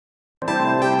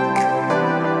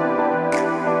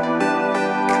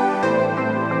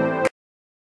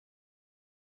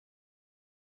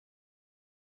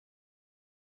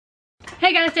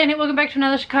Hey guys, Dan here, welcome back to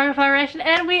another Chicago Fire Ration,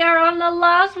 and we are on the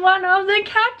last one of the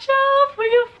catch-up. We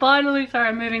are finally, sorry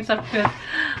I'm moving stuff because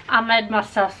I made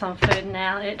myself some food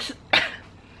now. It's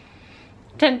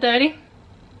 10:30.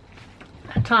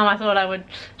 Time I thought I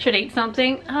should eat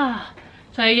something.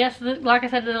 So yes, like I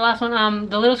said the last one,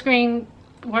 the little screen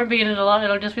won't be in it a lot.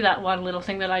 It'll just be that one little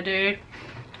thing that I do,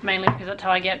 mainly because that's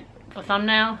how I get for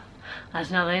thumbnail. That's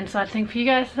another inside thing for you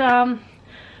guys.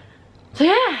 So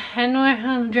yeah, and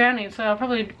I'm drowning, so I'll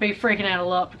probably be freaking out a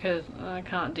lot because I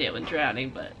can't deal with drowning,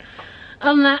 but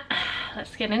other than that,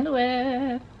 let's get into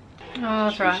it. Oh,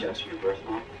 that's right.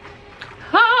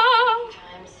 Oh,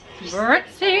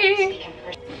 Britzy.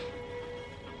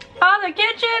 Oh, the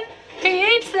kitchen!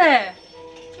 He eats there!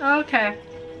 Okay.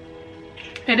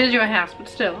 It is your house, but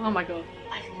still, oh my god.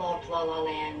 I loved La La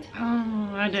Land.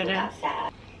 Oh, I didn't. That's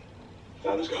sad.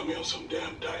 Father's got me on some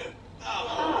damn diet.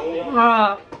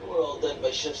 Oh. We're all dead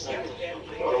by shift something. I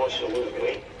want you to lose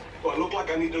weight. Do I look like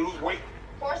I need to lose weight?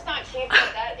 Of course not, Chief,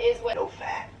 but that is what... No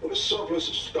fat. Well, the surplus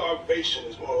of starvation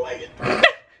is more like it.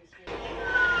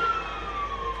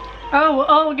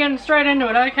 Oh, we're getting straight into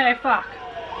it. Okay, fuck.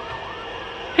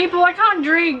 People, I can't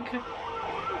drink.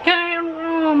 Okay,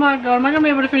 oh my god, am I gonna be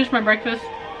able to finish my breakfast?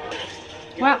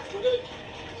 Wow.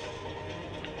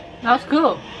 That was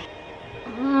cool.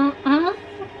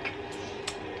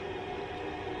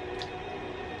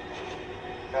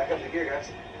 Back up the gear,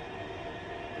 guys.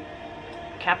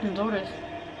 Captain's orders.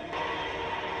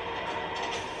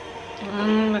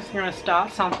 This is gonna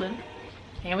start something.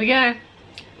 Here we go.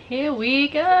 Here we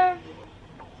go.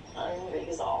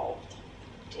 Unresolved.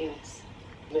 Dudes.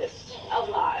 Miss.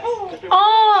 Alive.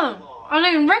 Oh! I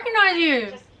didn't even recognize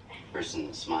you!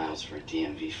 Person smiles for a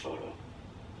DMV photo.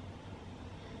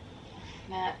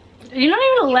 Matt. You're not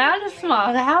even allowed to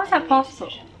smile. How is that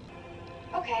possible?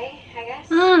 Okay, I guess.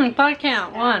 Body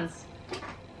count. 1.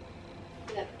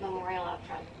 The memorial out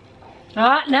front.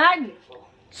 Ah, no! Beautiful.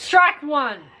 Strike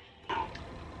 1!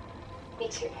 Me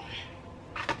too.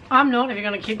 I'm not. If you're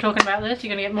gonna keep talking about this,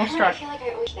 you're gonna get more I strike. feel like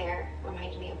I was there.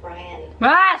 Reminded me of Brian.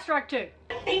 Ah, strike 2!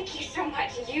 Thank you so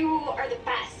much. You are the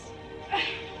best.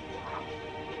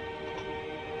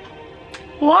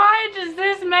 Why does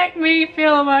this make me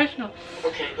feel emotional?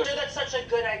 Okay, good. That's such a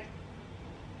good idea.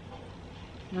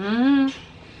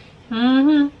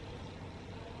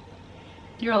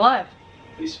 You're alive.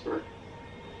 Whisper.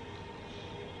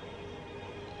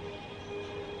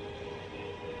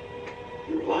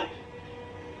 You're alive.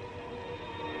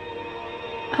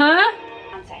 Huh?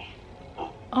 Fiance.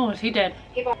 Oh, is he dead?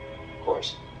 He bought. Of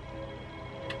course.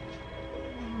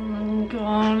 Oh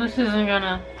god, this isn't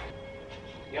gonna...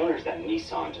 The owner's that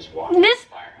Nissan just walked This- the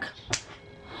firehouse.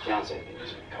 Fiance thinks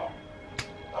it's a car.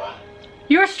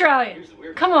 You're Australian. Here's the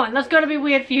weird Come on, that's gotta be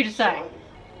weird for you to say.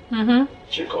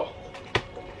 It's your call.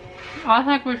 I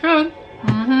think we should.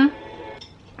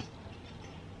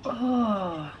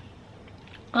 Oh.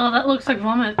 Oh, that looks like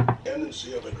vomit.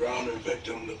 Tendency of a drowning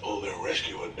victim to pull their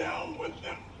rescuer down with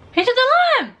them. He took the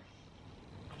lime!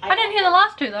 I didn't hear the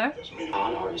last two though. Doesn't mean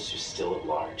Con artist who's still at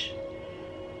large.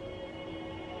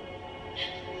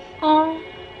 Oh.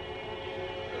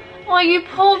 Oh, you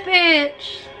poor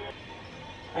bitch.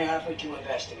 I offered to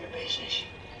invest in her business.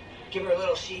 Give her a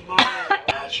little seed money and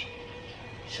a watch.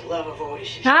 It's a love of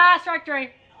Otis's. Ah, strike 3.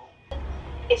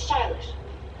 It's childish.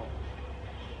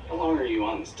 How long are you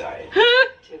on this diet?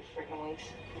 2 freaking weeks.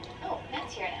 Oh,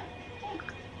 Matt's here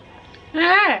now.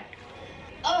 Yeah.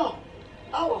 Oh.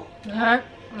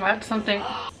 That's something.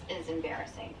 This is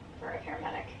embarrassing for a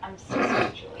paramedic. I'm so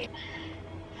sorry, Julie.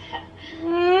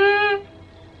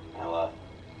 I'll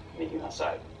meet you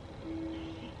outside.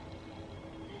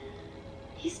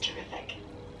 He's terrific.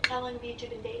 How long have you two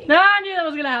been dating? No, I knew that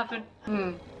was gonna happen.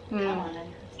 Come on,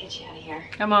 then. Let's get you out of here.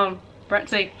 Come on,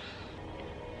 Bretzy.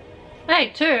 Hey,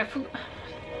 2.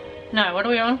 No, what are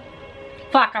we on?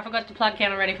 Fuck, I forgot to plug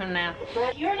camera ready for now.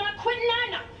 Brett, you're not quitting,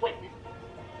 I'm not quitting.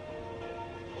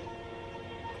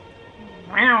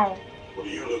 Wow. what are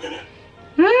you looking at?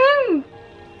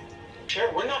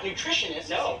 Sure, we're not nutritionists.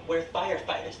 No, we're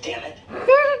firefighters, damn it.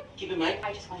 Keep in mind.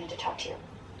 I just wanted to talk to you,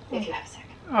 if you have a sec.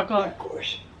 Oh god. Of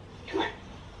course. Come on.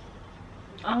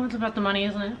 Oh, it's about the money,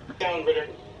 isn't it? Down, Ritter.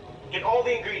 Get all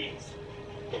the ingredients.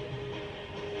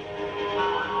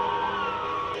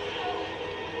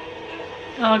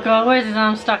 Oh god, where's his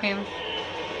arm stuck in?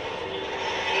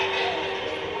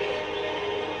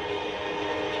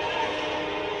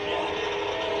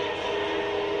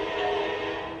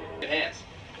 Good hands.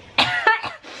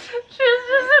 She's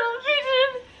just in a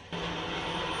vision.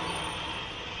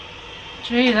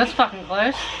 Gee, that's fucking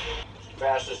close.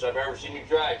 Fastest I've ever seen you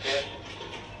drive, kid.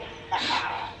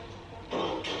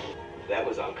 That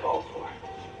was uncalled for.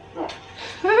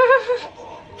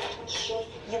 Chief,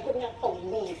 you would not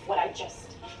believe what I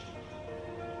just...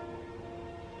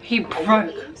 He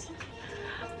broke.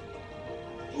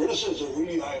 Melissa's a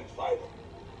really iron fiber.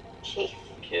 Chief.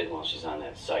 Kid, while she's on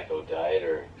that psycho diet,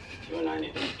 or you and I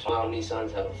need to talk.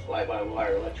 Nissans have a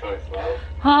fly-by-wire electronic throttle.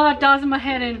 Oh, it does in my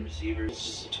head in. Receiver, it's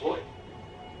just a toy.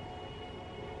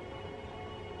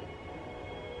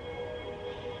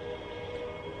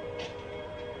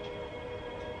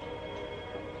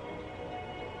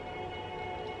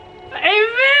 I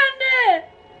found it!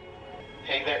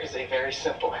 Hey, there is a very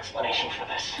simple explanation for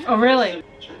this. Oh, really?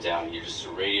 Turns out you're just a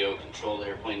radio-controlled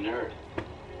airplane nerd.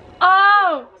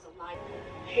 Oh! Was alive.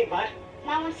 Hey, bud.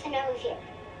 Mom wants to know who's here.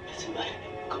 Listen, bud.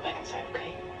 Go back inside,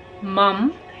 okay?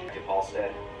 Mum. If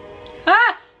Halstead.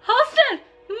 Ah! Halston!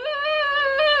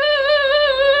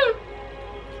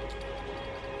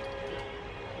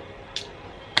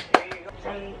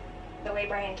 From the way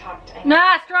Brian talked, I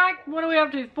Nah, strike! What are we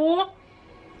up to? 4?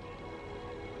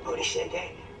 Odie said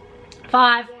that.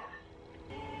 5.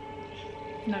 Yeah.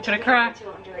 Not gonna cry. Do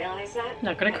you want to realize that?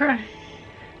 Not gonna cry.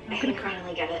 I can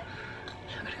finally get it.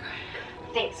 Not gonna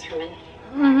cry. Thanks, Herman.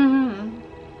 Mm-hmm.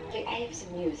 I have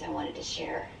some news I wanted to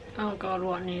share. Oh god,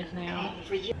 what news now?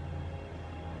 For you.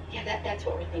 Yeah, that's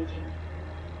what we're thinking.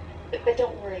 But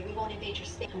don't worry, we won't invade your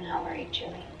space. I'm not worried,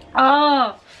 Julie.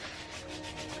 Oh!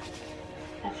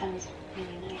 That sounds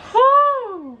really nice.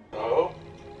 Woo! Oh?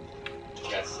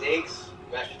 Got steaks,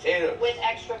 mashed potatoes. With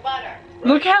extra butter.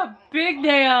 Look how big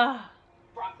they are!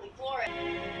 Broccoli florets.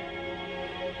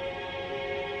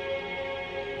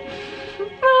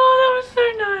 Oh, that was so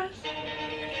nice.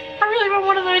 I really want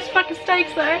one of those fucking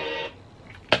steaks though.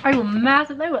 They were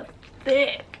massive, they were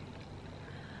thick.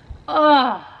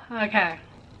 Oh, okay.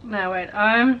 No, wait,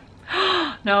 no,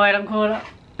 wait, I'm caught up.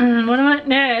 What am I?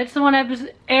 No, it's the one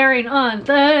episode airing on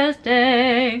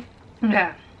Thursday.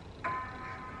 Okay. Hey,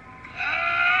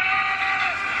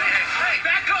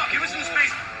 back up! Give us some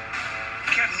space.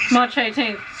 March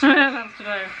 18th. That's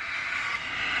today.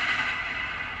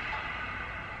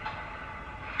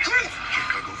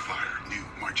 Chicago Fire, new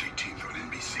March 18th on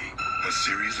NBC. A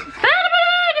series of...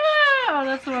 Oh,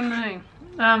 that's the one thing.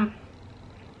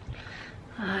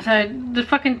 So the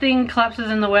fucking thing collapses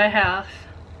in the warehouse.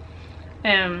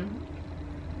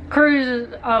 Cruz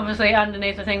is obviously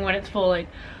underneath the thing when it's falling.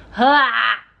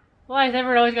 Ha! Why is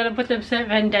everyone always gonna put themselves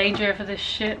in danger for this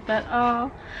shit? But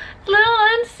oh, little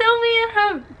and Sylvie and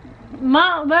her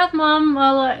birth mom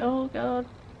are like, oh god,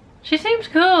 she seems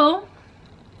cool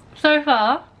so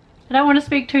far. I don't want to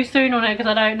speak too soon on it because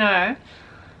I don't know,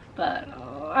 but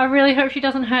oh, I really hope she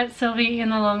doesn't hurt Sylvie in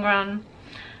the long run.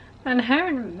 And her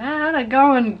and Matt are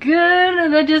going good,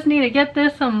 and they just need to get there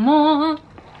some more.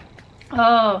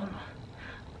 Oh,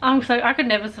 I could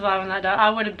never survive on that day. I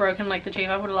would have broken like the chief.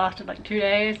 I would have lasted like 2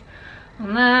 days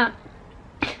on that.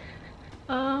 That's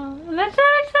how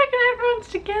it's like when everyone's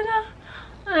together.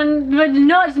 But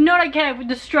no, it's not okay with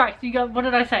the strikes. You got, what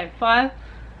did I say, 5?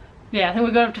 Yeah, I think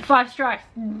we got up to 5 strikes.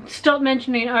 Stop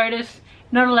mentioning Otis.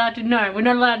 Not allowed to, no, we're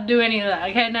not allowed to do any of that,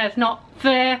 okay? No, it's not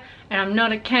fair, and I'm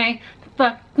not okay.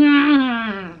 But,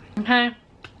 okay?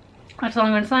 That's all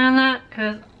I'm going to say on that,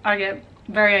 because I get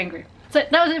very angry. So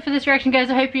that was it for this reaction, guys.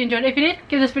 I hope you enjoyed it. If you did,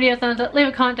 give this video a thumbs up, leave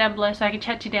a comment down below so I can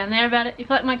chat to you down there about it. If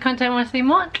you like my content and want to see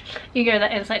more, you can go to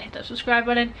that end site, hit that subscribe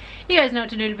button. You guys know what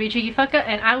to do to be a cheeky fucker,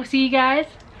 and I will see you guys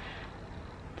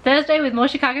Thursday with more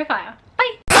Chicago Fire.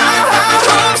 Bye!